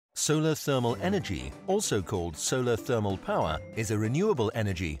Solar thermal energy, also called solar thermal power, is a renewable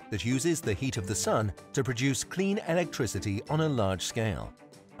energy that uses the heat of the sun to produce clean electricity on a large scale.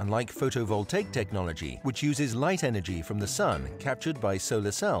 Unlike photovoltaic technology, which uses light energy from the sun captured by solar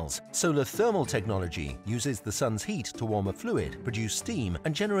cells, solar thermal technology uses the sun's heat to warm a fluid, produce steam,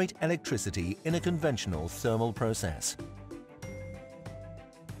 and generate electricity in a conventional thermal process.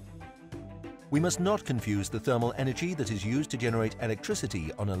 We must not confuse the thermal energy that is used to generate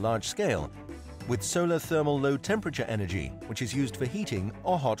electricity on a large scale with solar thermal low temperature energy, which is used for heating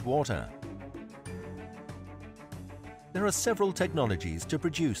or hot water. There are several technologies to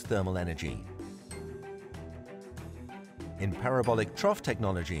produce thermal energy. In parabolic trough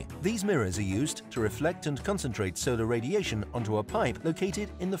technology, these mirrors are used to reflect and concentrate solar radiation onto a pipe located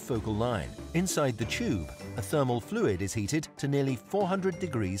in the focal line. Inside the tube, a thermal fluid is heated to nearly 400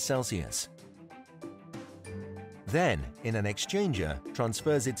 degrees Celsius. Then, in an exchanger,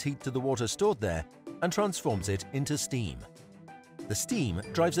 transfers its heat to the water stored there and transforms it into steam. The steam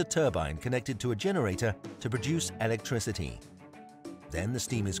drives a turbine connected to a generator to produce electricity. Then the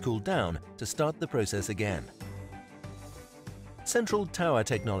steam is cooled down to start the process again. Central tower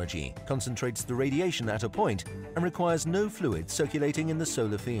technology concentrates the radiation at a point and requires no fluid circulating in the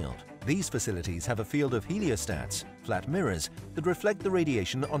solar field. These facilities have a field of heliostats, flat mirrors, that reflect the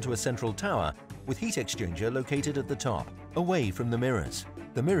radiation onto a central tower with heat exchanger located at the top, away from the mirrors.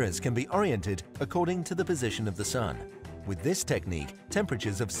 The mirrors can be oriented according to the position of the sun. With this technique,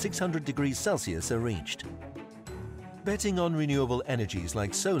 temperatures of 600 degrees Celsius are reached. Betting on renewable energies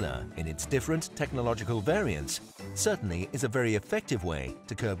like solar in its different technological variants certainly is a very effective way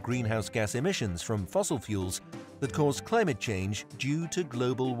to curb greenhouse gas emissions from fossil fuels that cause climate change due to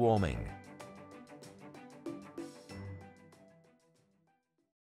global warming.